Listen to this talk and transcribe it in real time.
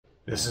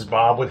This is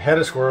Bob with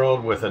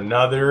HetteshWorld with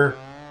another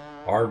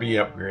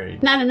RV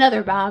upgrade. Not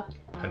another, Bob.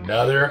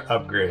 Another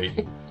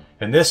upgrade.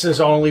 And this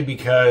is only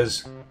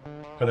because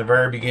from the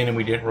very beginning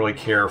we didn't really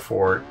care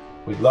for it.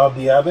 We love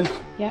the oven.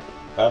 Yep.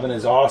 Oven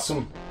is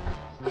awesome.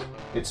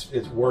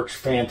 It works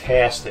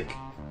fantastic.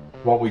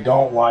 What we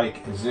don't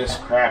like is this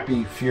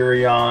crappy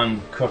Furrion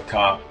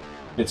cooktop.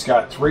 It's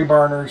got 3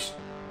 burners,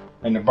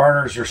 and the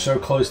burners are so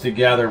close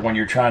together when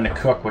you're trying to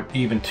cook with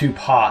even 2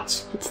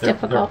 pots. It's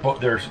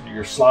difficult.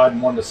 You're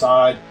sliding one to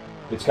side.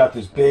 It's got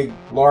this big,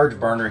 large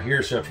burner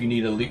here, so if you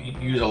need to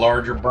use a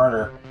larger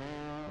burner,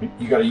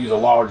 you got to use a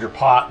larger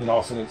pot, and all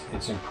of a sudden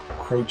it's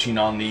encroaching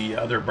on the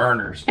other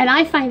burners. And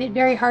I find it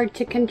very hard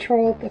to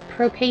control the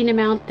propane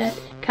amount that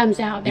comes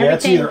out. Yeah,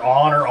 it's either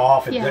on or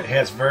off. It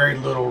has very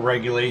little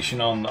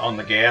regulation on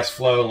the gas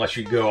flow unless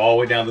you go all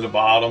the way down to the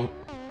bottom.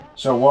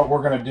 So what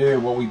we're going to do,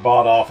 what we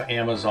bought off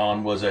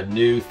Amazon, was a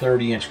new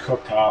 30-inch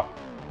cooktop,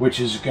 which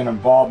is going to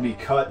involve me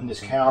cutting this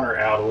counter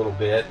out a little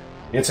bit.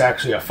 It's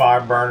actually a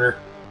 5 burner.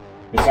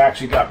 It's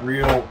actually got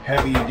real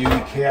heavy-duty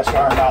cast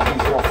iron, not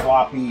these little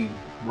floppy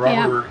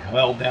rubber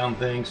held down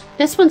things.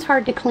 This one's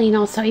hard to clean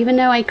also. Even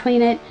though I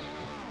clean it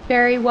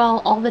very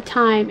well all the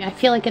time, I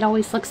feel like it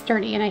always looks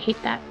dirty, and I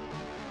hate that.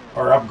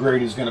 Our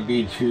upgrade is going to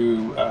be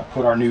to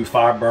put our new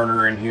 5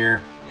 burner in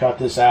here, cut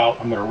this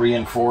out. I'm going to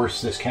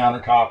reinforce this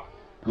countertop,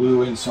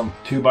 glue in some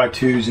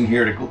 2x2s in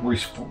here to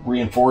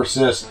reinforce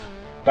this.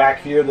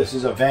 Back here, this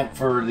is a vent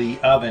for the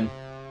oven,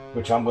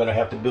 which I'm going to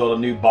have to build a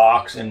new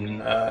box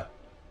and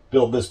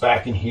build this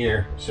back in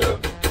here. So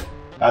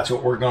that's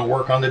what we're going to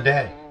work on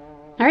today.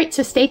 All right,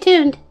 so stay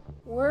tuned.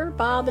 We're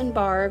Bob and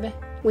Barb.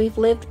 We've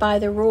lived by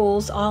the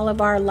rules all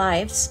of our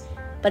lives,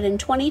 but in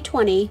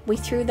 2020, we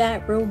threw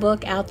that rule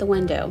book out the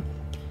window.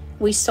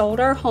 We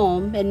sold our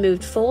home and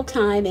moved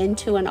full-time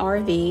into an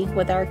RV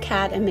with our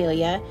cat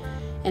Amelia,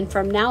 and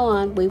from now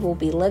on, we will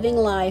be living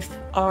life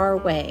our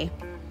way.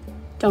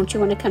 Don't you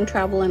want to come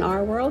travel in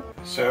our world?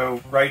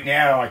 So right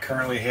now, I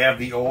currently have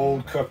the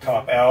old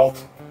cooktop out.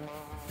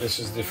 This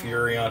is the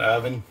Furrion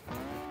oven.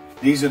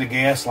 These are the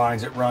gas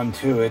lines that run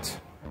to it.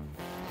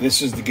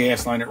 This is the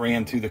gas line that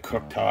ran through the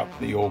cooktop,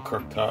 the old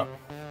cooktop.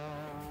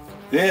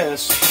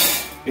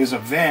 This is a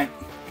vent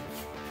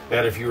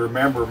that, if you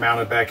remember,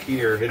 mounted back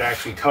here. It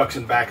actually tucks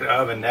in the back of the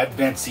oven. That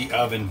vents the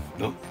oven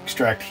to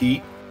extract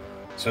heat.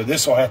 So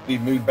this will have to be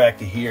moved back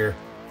to here.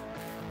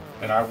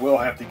 And I will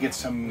have to get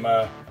some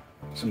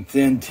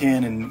thin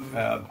tin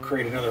and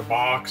create another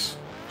box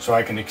so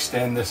I can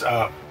extend this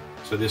up.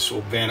 So this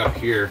will vent up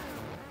here.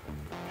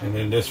 And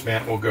then this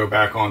vent will go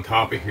back on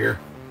top of here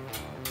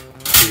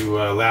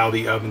to allow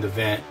the oven to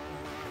vent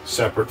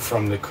separate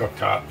from the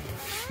cooktop.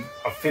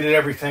 I fitted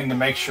everything to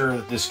make sure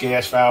that this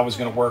gas valve is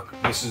going to work.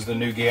 This is the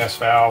new gas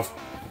valve.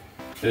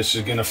 This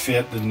is going to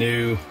fit the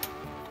new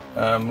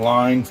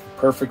line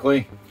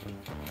perfectly.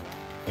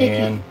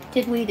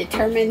 Did we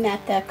determine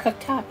that the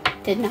cooktop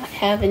did not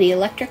have any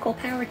electrical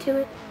power to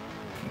it?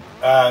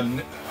 I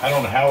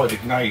don't know how it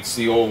ignites,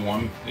 the old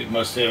one. It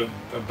must have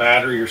a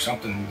battery or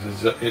something.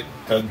 It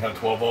doesn't have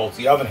 12 volts.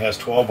 The oven has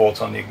 12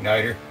 volts on the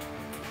igniter.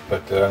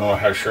 But I don't know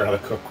how the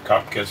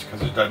cooktop gets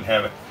because it doesn't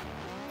have it.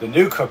 The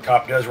new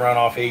cooktop does run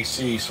off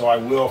AC, so I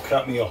will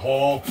cut me a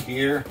hole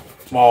here,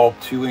 small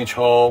 2-inch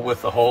hole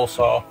with the hole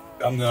saw.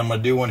 I'm going to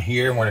do one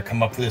here, and we're going to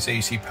come up to this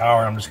AC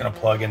power, and I'm just going to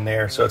plug in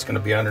there, so it's going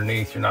to be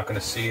underneath. You're not going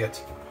to see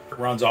it. It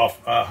runs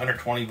off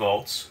 120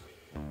 volts.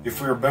 If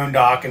we were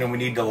boondocking and we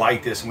need to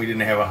light this and we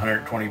didn't have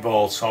 120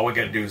 volts, all we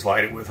got to do is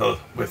light it with a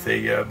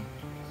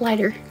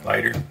lighter.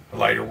 The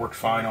lighter works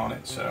fine on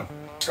it. So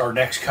our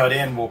next cut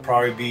in will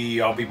probably be,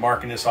 I'll be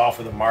marking this off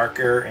with a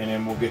marker, and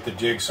then we'll get the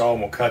jigsaw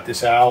and we'll cut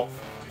this out.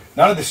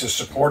 None of this is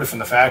supported from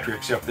the factory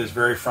except for this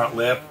very front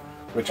lip,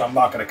 which I'm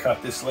not going to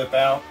cut this lip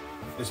out.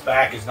 This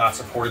back is not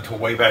supported till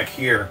way back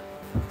here.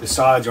 The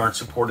sides aren't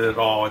supported at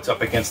all. It's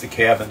up against the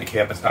cabin. The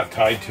cabin's not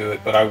tied to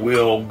it, but I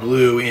will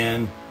glue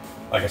in,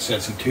 like I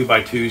said, some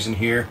 2x2s in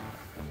here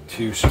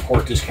to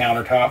support this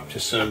countertop,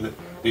 just so that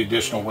the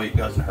additional weight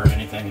doesn't hurt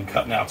anything in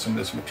cutting out some of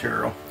this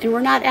material. And we're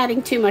not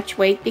adding too much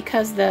weight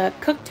because the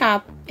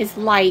cooktop is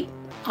light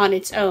on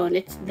its own.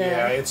 It's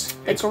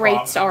the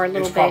grates are a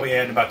little bit. It's probably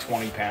adding about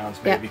 20 pounds,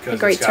 maybe, because the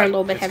grates are a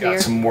little bit heavier.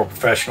 It's got some more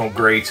professional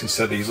grates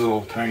instead of these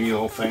little tiny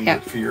little things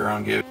that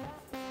Furrion gives.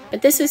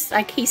 But this is,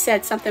 like he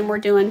said, something we're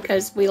doing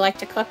because we like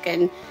to cook,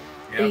 and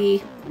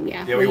we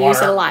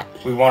use it a lot.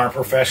 We want our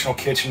professional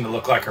kitchen to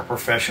look like our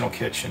professional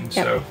kitchen,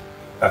 so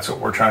that's what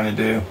we're trying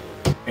to do.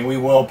 And we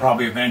will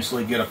probably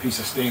eventually get a piece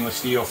of stainless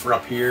steel for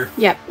up here.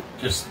 Yep.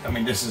 I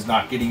mean, this is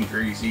not getting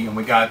greasy, and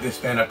we got this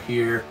vent up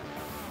here.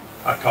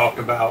 I talked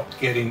about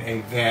getting a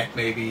vent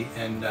maybe,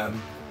 and kind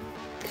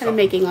of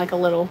making like a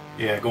little.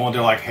 Yeah, going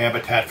to like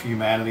Habitat for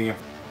Humanity, a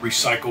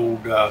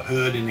recycled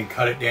hood, and then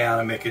cut it down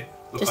and make it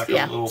look like a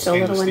little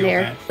stainless steel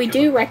vent. We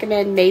do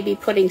recommend maybe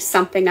putting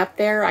something up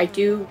there. I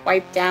do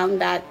wipe down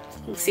that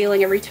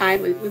ceiling every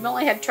time. We've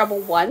only had trouble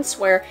once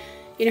where,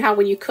 you know how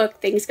when you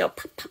cook things go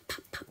pop, pop,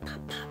 pop, pop,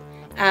 pop,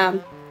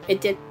 pop.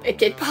 it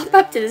did pop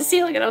up to the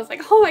ceiling, and I was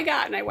like, oh my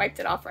God, and I wiped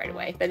it off right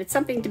away. But it's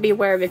something to be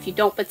aware of if you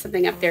don't put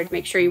something up there, to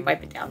make sure you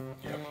wipe it down.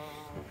 Yep.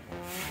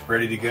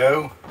 Ready to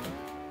go.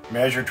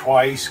 Measure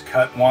twice,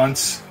 cut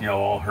once. You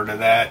all heard of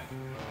that.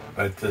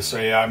 But so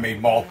yeah, I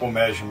made multiple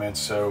measurements.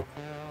 So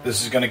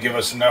this is going to give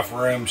us enough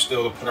room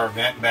still to put our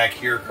vent back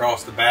here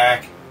across the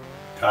back,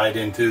 tied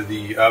into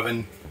the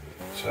oven.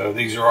 So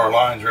these are our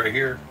lines right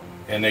here,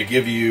 and they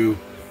give you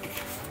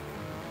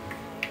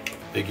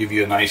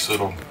a nice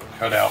little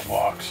cutout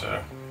block.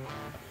 So,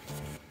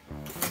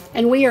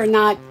 and we are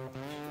not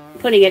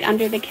putting it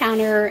under the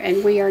counter,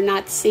 and we are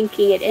not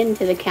sinking it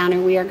into the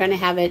counter. We are going to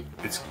have it.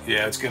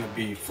 It's going to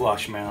be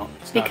flush mount.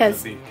 It's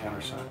because, not going to be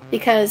countersunk.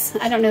 Because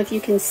I don't know if you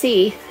can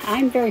see,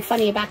 I'm very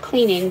funny about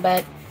cleaning,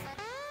 but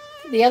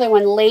the other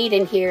one laid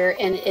in here,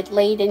 and it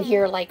laid in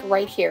here like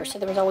right here. So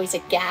there was always a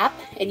gap,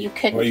 and you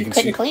couldn't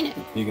clean it.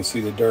 You can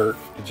see the dirt.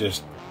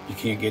 You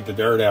can't get the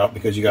dirt out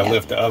because you got to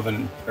lift the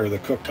oven or the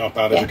cooktop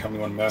out every time you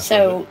want to mess with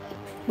it. So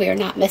we are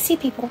not messy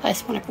people. I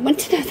just want everyone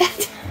to know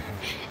that.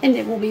 And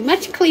it will be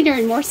much cleaner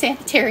and more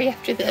sanitary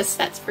after this,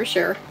 that's for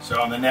sure. So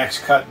on the next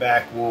cut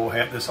back, we'll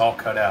have this all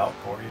cut out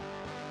for you.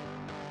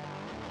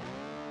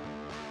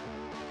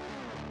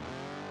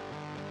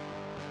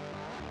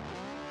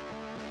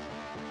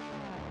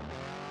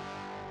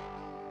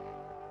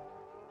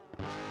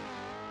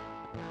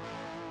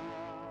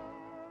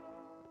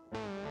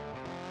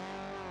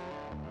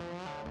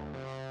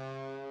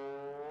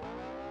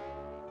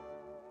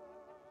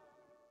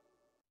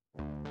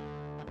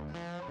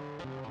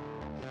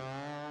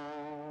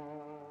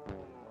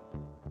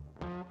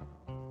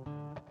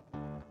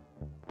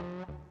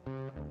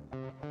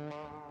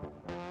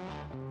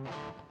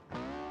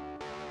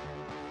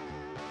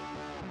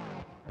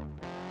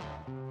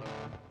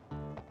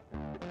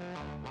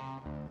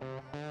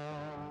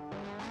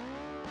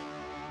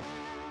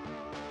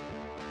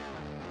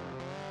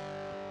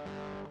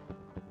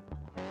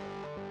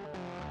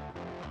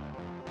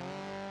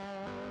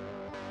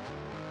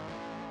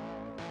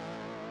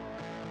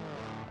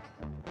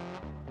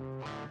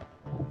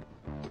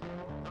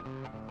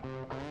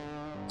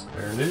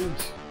 There it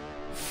is.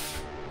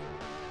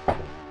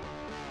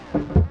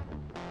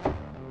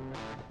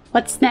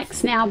 What's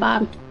next now,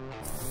 Bob?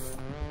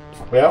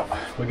 Well,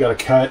 we got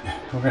to cut.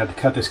 We're gonna have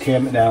to cut this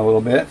cabinet down a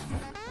little bit,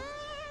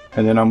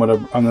 and then I'm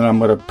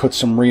gonna put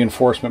some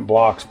reinforcement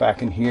blocks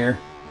back in here.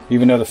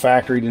 Even though the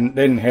factory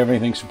didn't have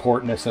anything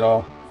supporting this at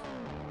all,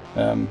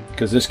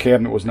 because this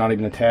cabinet was not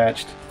even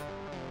attached.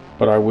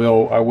 But I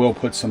will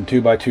put some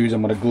 2x2s.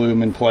 I'm gonna glue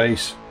them in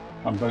place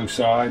on both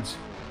sides.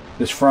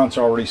 This front's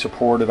already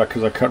supported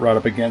because I cut right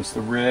up against the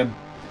rib.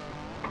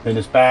 And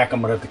this back, I'm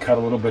going to have to cut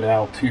a little bit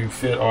out to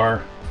fit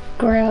our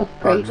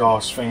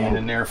exhaust fan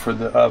in there for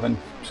the oven.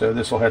 So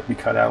this will have to be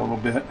cut out a little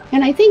bit.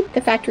 And I think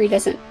the factory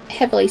doesn't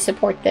heavily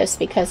support this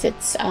because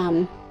it's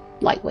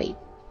lightweight.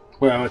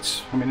 Well,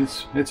 it's a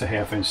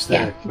 1/2 inch thick.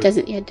 Yeah,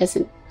 it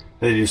doesn't.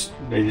 They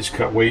just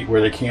cut weight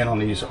where they can on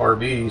these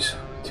RVs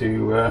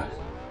to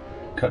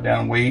cut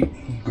down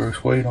weight,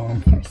 gross weight on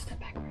them.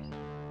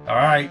 All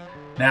right.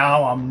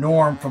 Now I'm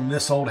Norm from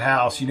This Old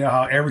House. You know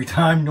how every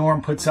time Norm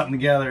put something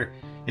together,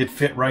 it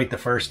fit right the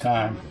first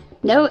time.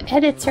 No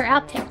edits or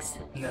outtakes.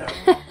 No.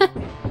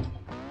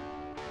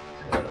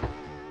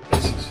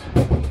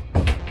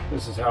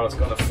 This is how it's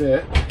going to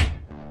fit.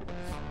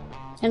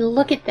 And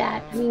look at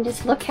that. I mean,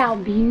 just look how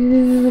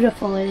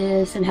beautiful it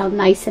is and how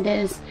nice it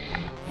is.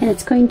 And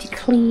it's going to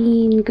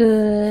clean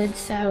good,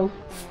 so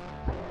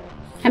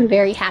I'm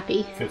very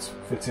happy.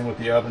 Fits in with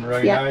the oven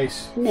really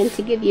nice. And then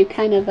to give you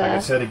kind of a... Like I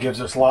said, it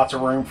gives us lots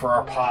of room for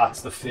our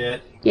pots to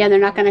fit. Yeah, they're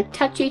not going to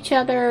touch each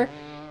other.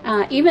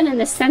 Even in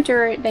the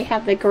center, they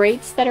have the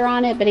grates that are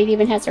on it, but it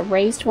even has a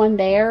raised one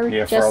there.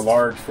 Yeah,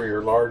 for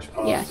your large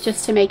pots. Yeah,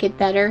 just to make it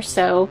better,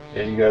 so...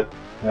 Yeah, you got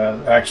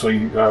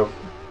actually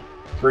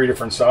 3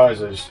 different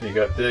sizes. You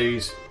got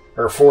these,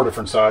 or 4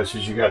 different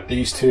sizes. You got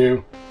these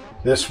 2,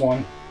 this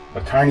one,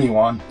 a tiny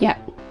one. Yeah.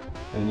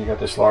 And you got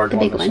this large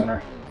one in the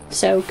center.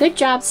 So, good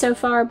job so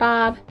far,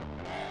 Bob.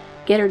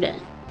 Get her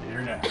done. Get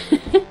her done.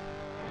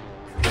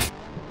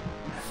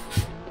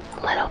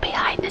 A little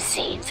behind the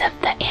scenes of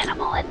the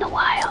animal in the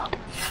wild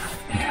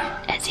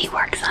as he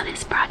works on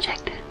his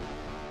project.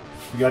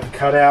 We got the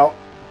cutout.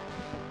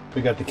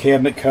 We got the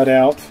cabinet cut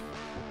out.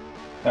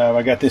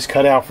 I got this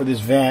cut out for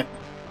this vent.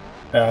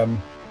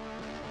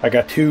 I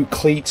got 2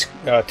 cleats,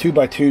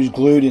 2x2s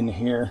glued in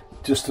here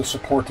just to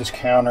support this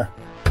counter.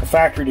 The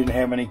factory didn't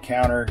have any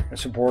counter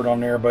support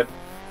on there, but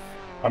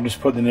I'm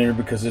just putting it in there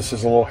because this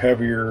is a little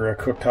heavier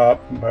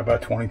cooktop by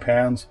about 20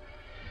 pounds.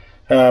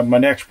 My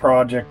next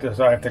project is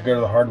I have to go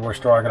to the hardware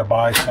store. I got to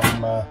buy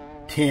some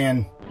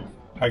tin.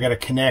 I got to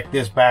connect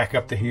this back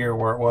up to here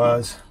where it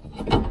was.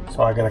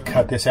 So I got to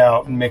cut this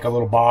out and make a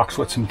little box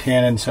with some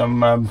tin and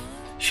some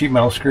sheet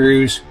metal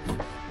screws.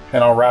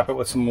 And I'll wrap it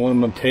with some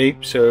aluminum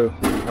tape so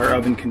our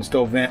oven can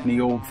still vent in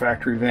the old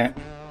factory vent.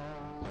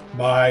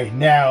 By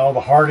now,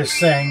 the hardest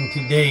thing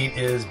to date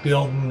is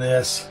building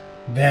this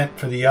vent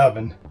for the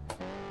oven.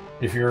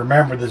 If you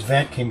remember, this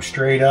vent came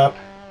straight up,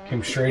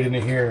 came straight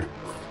into here.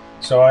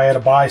 So I had to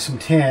buy some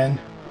tin,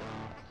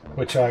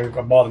 which I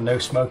bought a no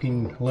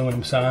smoking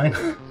aluminum sign,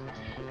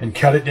 and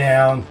cut it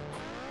down,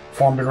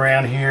 formed it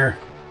around here,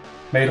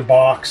 made a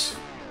box.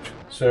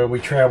 So we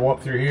travel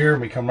up through here,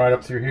 and we come right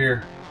up through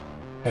here,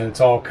 and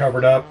it's all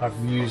covered up. I've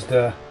used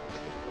the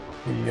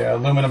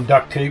aluminum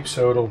duct tape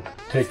so it'll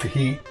take the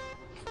heat.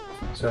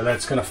 So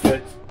that's going to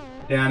fit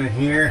down in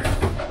here.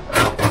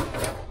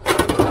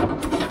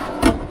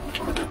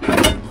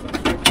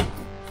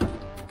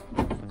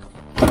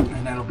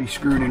 And that'll be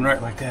screwed in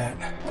right like that.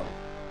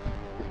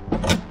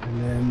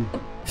 And then,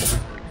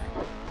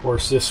 of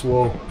course, this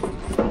will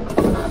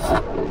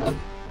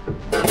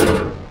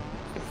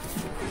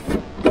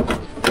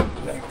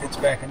that fits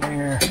back in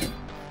there.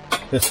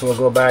 This will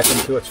go back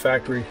into its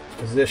factory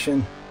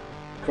position.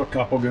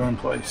 Cooktop will go in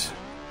place.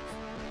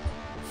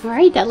 All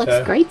right, that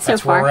looks great so far.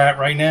 That's where we're at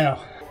right now.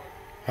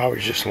 I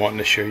was just wanting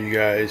to show you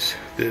guys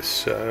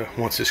this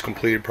once this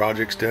completed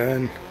project's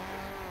done,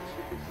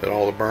 that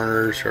all the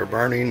burners are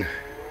burning,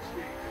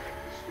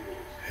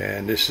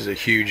 and this is a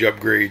huge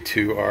upgrade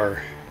to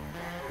our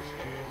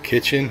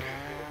kitchen.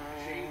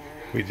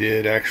 We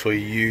did actually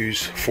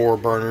use 4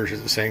 burners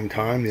at the same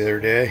time the other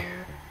day,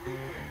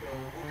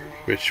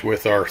 which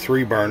with our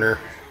 3 burner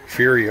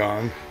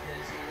Furrion,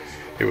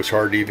 it was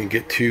hard to even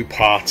get 2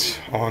 pots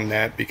on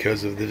that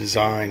because of the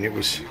design. It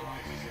was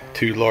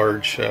too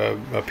large,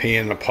 a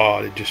pan and a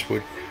pot. It just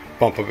would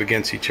bump up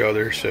against each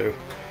other. So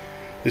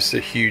this is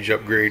a huge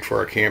upgrade for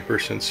our camper,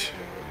 since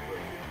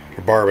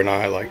Barb and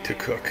I like to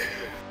cook.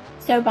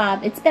 So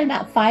Bob, it's been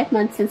about 5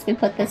 months since we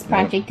put this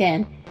project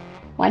in.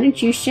 Why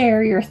don't you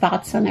share your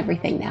thoughts on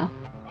everything now?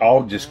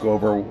 I'll just go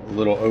over a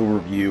little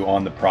overview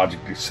on the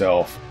project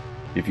itself.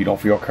 If you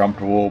don't feel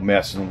comfortable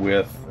messing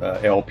with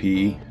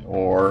LP,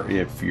 or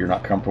if you're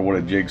not comfortable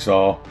with a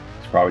jigsaw,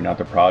 it's probably not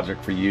the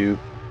project for you.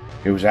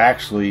 It was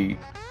actually,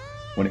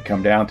 when it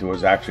come down to it,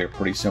 was actually a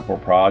pretty simple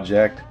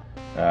project.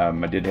 I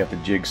did have to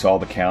jigsaw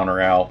the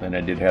counter out, and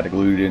I did have to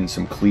glue it in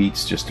some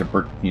cleats just to,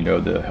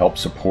 to help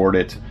support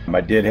it. I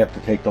did have to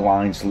take the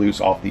lines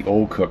loose off the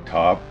old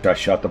cooktop. I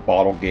shut the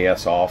bottle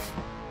gas off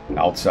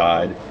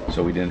outside,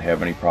 so we didn't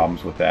have any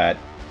problems with that.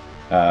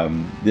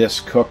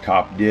 This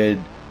cooktop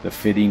the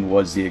fitting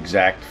was the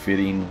exact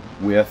fitting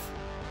with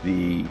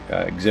the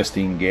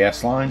existing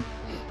gas line,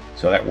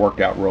 so that worked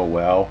out real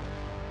well.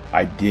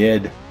 I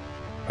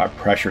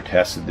pressure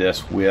tested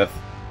this with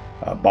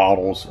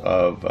bottles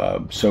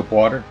of soap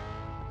water,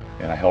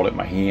 and I held it in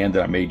my hand,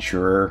 and I made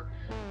sure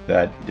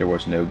that there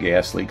was no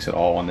gas leaks at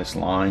all on this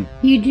line.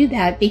 You do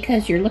that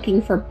because you're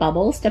looking for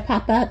bubbles to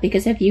pop up,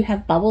 because if you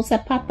have bubbles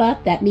that pop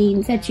up, that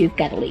means that you've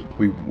got a leak.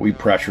 We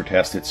pressure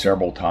tested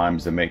several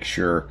times to make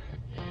sure.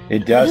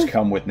 It does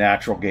come with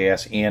natural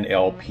gas and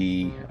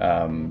LP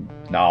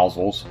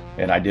nozzles,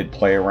 and I did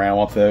play around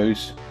with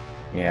those,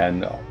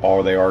 and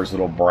all they are is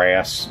little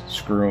brass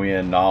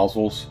screw-in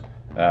nozzles.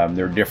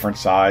 They're different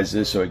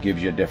sizes, so it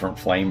gives you a different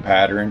flame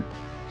pattern.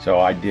 So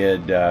I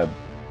did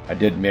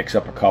mix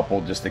up a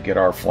couple just to get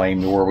our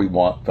flame to where we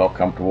felt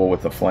comfortable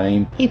with the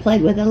flame. He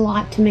played with it a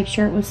lot to make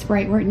sure it was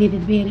right where it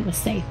needed to be and it was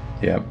safe.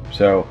 Yep.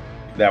 So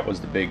that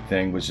was the big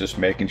thing, was just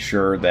making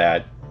sure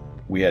that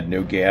we had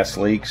no gas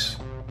leaks.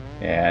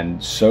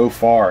 And so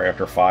far,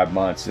 after 5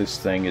 months, this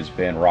thing has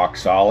been rock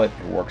solid.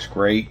 It works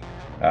great.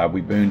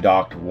 We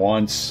boondocked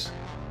once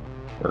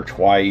or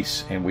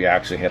twice, and we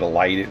actually had to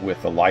light it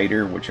with a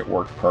lighter, which it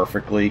worked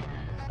perfectly.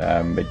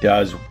 It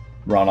does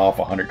run off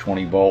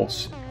 120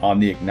 volts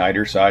on the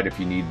igniter side if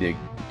you need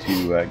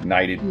to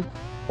ignite it,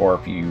 or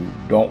if you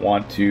don't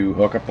want to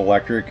hook up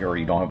electric, or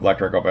you don't have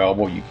electric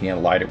available, you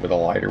can light it with a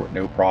lighter with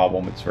no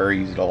problem. It's very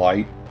easy to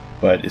light.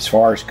 But as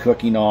far as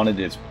cooking on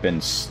it, it's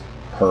been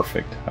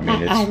perfect. I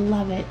mean, I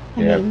love it.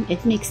 I mean,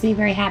 it makes me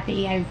very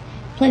happy. I've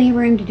plenty of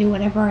room to do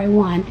whatever I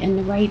want and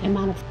the right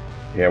amount of.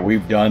 Yeah,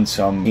 we've done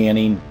some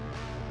canning,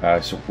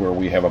 so where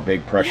we have a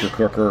big pressure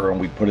cooker and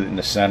we put it in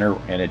the center,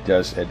 and it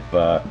does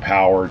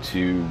power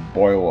to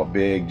boil a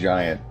big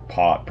giant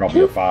pot,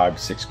 probably a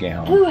 5-6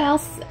 gallon. Who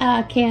else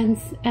cans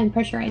and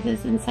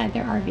pressurizes inside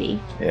their RV?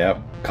 Yep.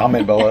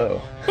 Comment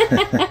below.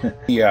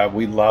 Yeah,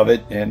 we love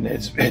it, and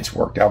it's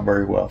worked out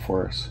very well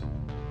for us.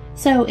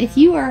 So if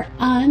you are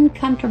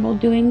uncomfortable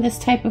doing this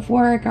type of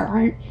work, or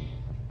aren't,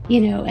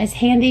 as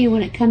handy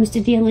when it comes to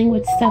dealing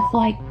with stuff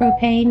like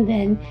propane,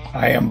 then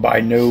I am by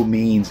no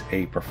means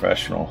a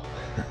professional.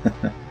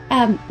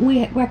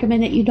 We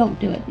recommend that you don't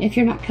do it if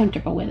you're not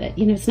comfortable with it.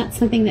 It's not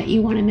something that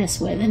you want to mess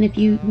with, and if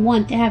you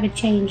want to have it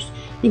changed,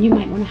 then you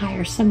might want to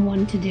hire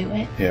someone to do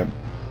it. Yep.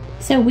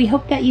 So we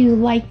hope that you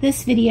like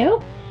this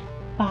video.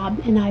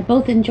 Bob and I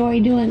both enjoy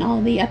doing all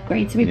the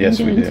upgrades we've been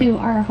doing to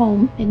our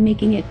home and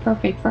making it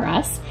perfect for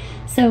us.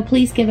 So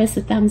please give us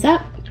a thumbs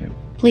up. Yep.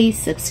 Please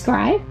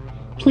subscribe.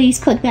 Please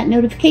click that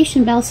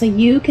notification bell so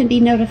you can be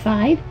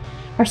notified.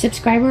 Our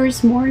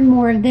subscribers, more and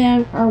more of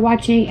them are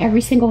watching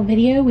every single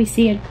video. We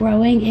see it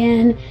growing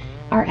in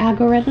our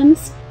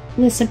algorithms.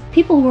 There's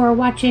people who are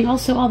watching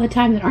also all the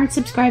time that aren't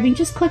subscribing.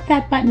 Just click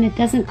that button. It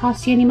doesn't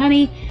cost you any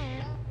money.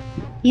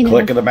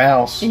 Click of the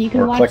mouse, and you can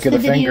or watch click the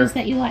of the videos finger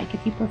that you like.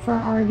 If you prefer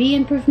RV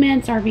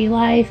improvements, RV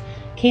life,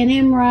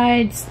 Can-Am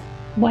rides,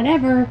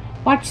 whatever.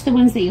 Watch the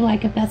ones that you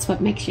like if that's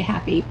what makes you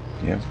happy.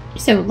 Yeah.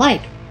 So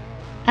like,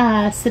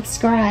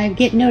 subscribe,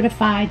 get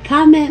notified,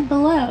 comment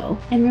below.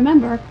 And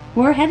remember,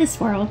 we're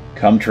HetteshWorld.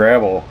 Come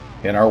travel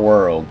in our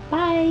world. Bye.